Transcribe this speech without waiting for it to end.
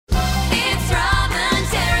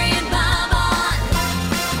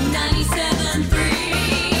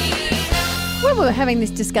were having this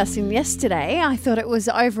discussion yesterday, I thought it was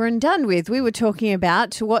over and done with. We were talking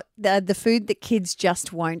about what the food that kids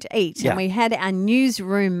just won't eat. Yeah. And we had our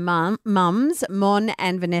newsroom mums, Mon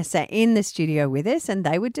and Vanessa, in the studio with us, and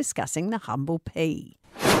they were discussing the humble pea.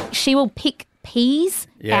 She will pick peas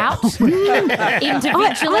out individually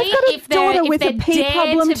I've got a if daughter there with a pea dare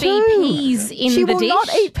problem to be too. peas in She the will dish.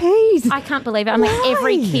 not eat peas. I can't believe it. I'm like,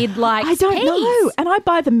 every Why? kid likes I don't peas. know. And I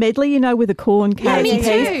buy the medley, with the corn, carrots me and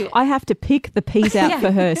peas. too. I have to pick the peas out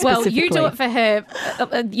for her Well, specifically. you do it for her.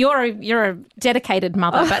 You're a dedicated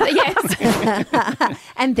mother, but yes.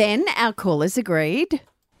 And then our callers agreed.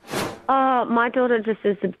 Oh, my daughter just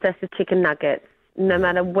is obsessed with chicken nuggets. No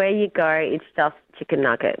matter where you go, it's just chicken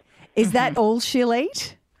nuggets. Is that all she'll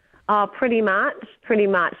eat? Oh, pretty much.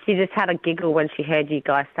 She just had a giggle when she heard you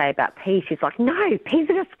guys say about peas. She's like, no, peas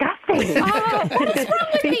are disgusting. Oh, what is wrong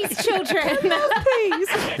with these children?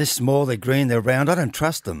 They're small, they're green, they're round. I don't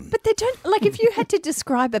trust them. But they don't, if you had to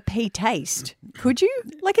describe a pea taste, could you?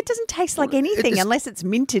 It doesn't taste like anything unless it's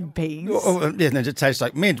minted peas. It tastes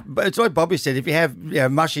like mint. But it's like Bobby said, if you have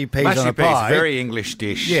mushy peas on a Mushy peas, pie. very English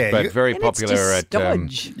dish, Yeah, but very And it's popular just at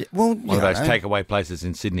stodge. one of those takeaway places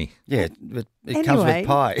in Sydney. Yeah, but it comes with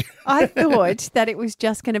pie. I thought that it was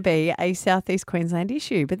just going to be a Southeast Queensland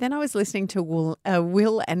issue, but then I was listening to Will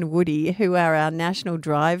and Woody, who are our National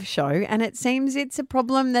Drive show, and it seems it's a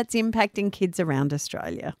problem that's impacting kids around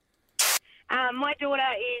Australia. My daughter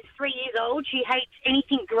is 3 years old. She hates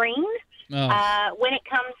anything green. When it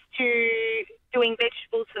comes to doing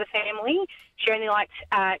vegetables for the family, she only likes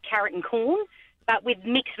carrot and corn. But with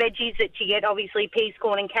mixed veggies that you get, obviously peas,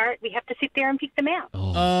 corn and carrot, we have to sit there and pick them out.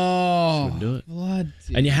 Wouldn't do it. Bloody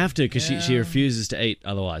And you have to because she refuses to eat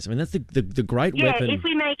otherwise. I mean, that's the great weapon. If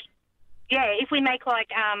we make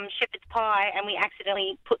shepherd's pie and we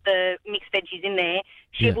accidentally put the mixed veggies in there,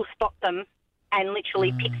 she will spot them and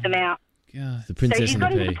literally pick them out. God. The So princess she's and the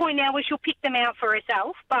gotten to the pea. point now where she'll pick them out for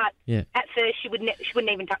herself, but Yeah. at first she wouldn't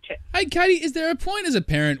even touch it. Hey, Katie, is there a point as a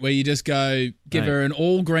parent where you just go give her an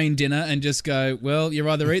all-green dinner and just go, well, you're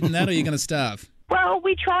either eating that or you're going to starve? Well,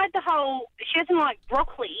 we tried the whole, she doesn't like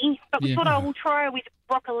broccoli, but we thought, we'll try her with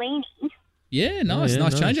broccolini. Yeah, nice. yeah,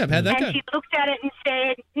 nice nice. change up. How'd that go? And she looked at it and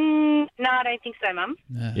said, no, I don't think so, Mum.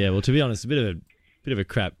 Yeah, well, to be honest, a bit of a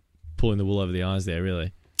crap pulling the wool over the eyes there,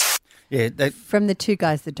 really. Yeah, From the two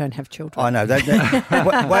guys that don't have children. I know.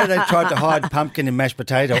 Why they tried to hide pumpkin in mashed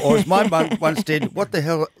potato, or as my mum once did, what the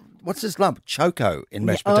hell? What's this lump? Choco in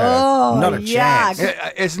mashed potato. Not a chance.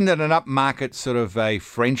 Isn't it an upmarket sort of a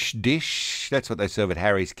French dish? That's what they serve at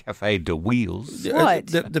Harry's Cafe de Wheels. What?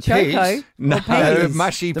 The Choco? peas? No, peas?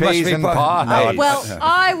 mushy The peas mushy and pie. pie. No, Well,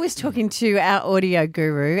 I was talking to our audio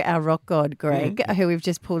guru, our rock god, Greg, who we've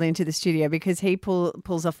just pulled into the studio because he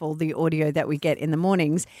pulls off all the audio that we get in the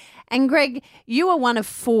mornings. And Greg, you are one of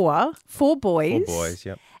four boys. 4 boys,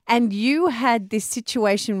 yep. And you had this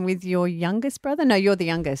situation with your youngest brother? No, you're the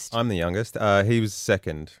youngest. I'm the youngest. He was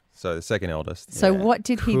second, so the second eldest. So what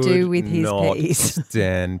did he do with his not peas?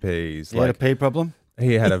 stand peas. You had a pea problem?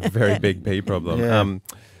 He had a very big pea problem. Yeah.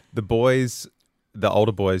 The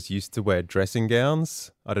older boys used to wear dressing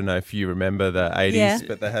gowns. I don't know if you remember the 80s, Yeah.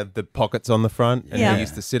 but they had the pockets on the front. And Yeah. he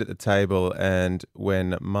used to sit at the table, and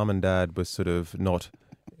when mum and dad was sort of not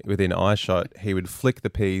within eyeshot, he would flick the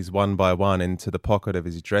peas one by one into the pocket of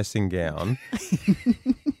his dressing gown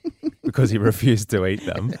because he refused to eat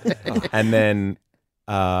them. And then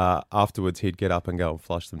afterwards he'd get up and go and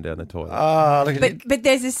flush them down the toilet. Oh, look at But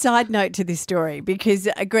there's a side note to this story because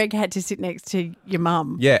Greg had to sit next to your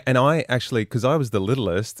mum. Yeah, and I actually, because I was the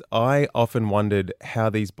littlest, I often wondered how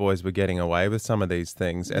these boys were getting away with some of these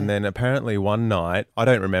things. And then apparently one night, I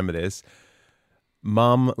don't remember this,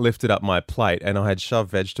 Mum lifted up my plate and I had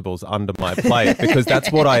shoved vegetables under my plate because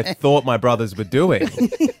that's what I thought my brothers were doing.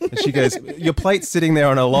 And she goes, your plate's sitting there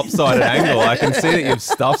on a lopsided angle. I can see that you've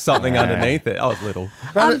stuffed something underneath it. I was little.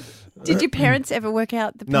 Did your parents ever work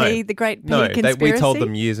out the great pea conspiracy? We told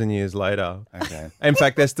them years and years later. Okay. In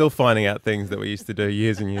fact, they're still finding out things that we used to do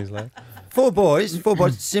years and years later. 4 boys,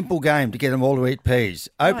 simple game to get them all to eat peas.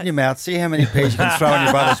 Open your mouth, see how many peas you can throw in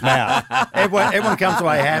your brother's mouth. Everyone comes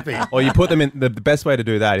away happy. Or you put them in, the best way to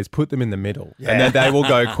do that is put them in the middle. And then they will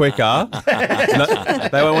go quicker.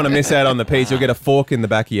 They won't want to miss out on the peas. You'll get a fork in the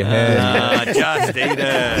back of your hand. Just eat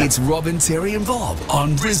it. It's Robin, Terry and Bob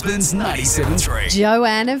on Brisbane's 97.3.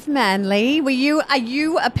 Joanne of Manly, are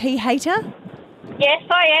you a pea hater? Yes,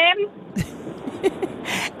 I am.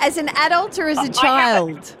 As an adult or as a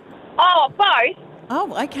child? Oh, both.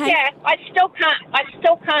 Oh, okay. Yeah, I still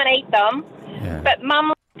can't eat them. Yeah. But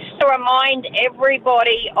Mum likes to remind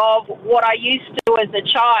everybody of what I used to do as a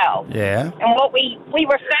child. Yeah. And what we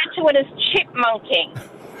refer to it as chipmunking.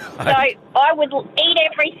 So I would eat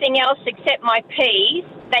everything else except my peas.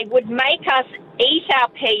 They would make us eat our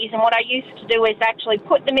peas, and what I used to do is actually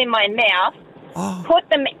put them in my mouth, put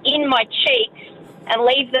them in my cheeks, and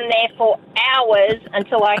leave them there for hours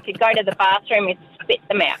until I could go to the bathroom and spit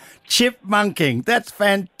them out. Chipmunking. That's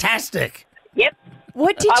fantastic. Yep.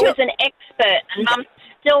 What did I was an expert, and Mum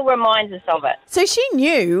still reminds us of it. So she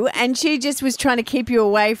knew, and she just was trying to keep you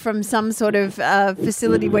away from some sort of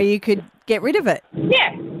facility where you could get rid of it.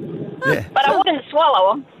 Yeah. Yeah. But I wouldn't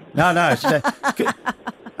swallow them. No.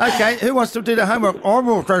 Okay, who wants to do the homework? I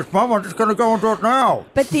will, Mum. I'm just going to go and do it now.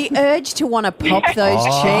 But the urge to want to pop those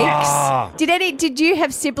cheeks. Did you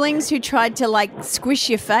have siblings who tried to like squish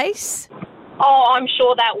your face? Oh, I'm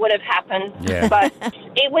sure that would have happened. Yeah. But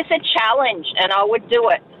it was a challenge, and I would do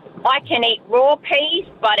it. I can eat raw peas,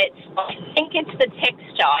 but I think it's the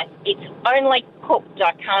texture. It's only cooked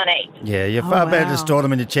I can't eat. Yeah, you're far better to store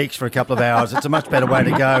them in your cheeks for a couple of hours. It's a much better way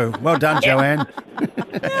to go. Well done, Joanne.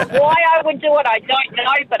 Why I would do it, I don't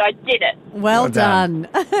know, but I did it. Well done.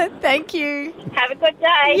 Thank you. Have a good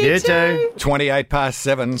day. You too.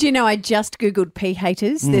 7:28. Do you know, I just Googled pea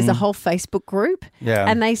haters. There's a whole Facebook group. Yeah.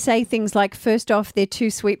 And they say things like, first off, they're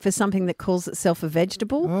too sweet for something that calls itself a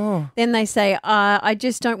vegetable. Then they say, I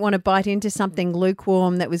just don't want to bite into something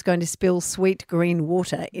lukewarm that was going to spill sweet green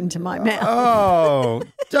water into my mouth.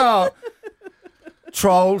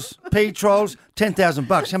 Trolls, pea trolls,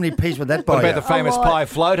 $10,000. How many peas would that buy? What about the famous pie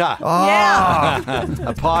floater? Yeah.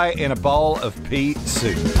 A pie in a bowl of pea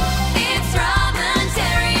soup. It's right.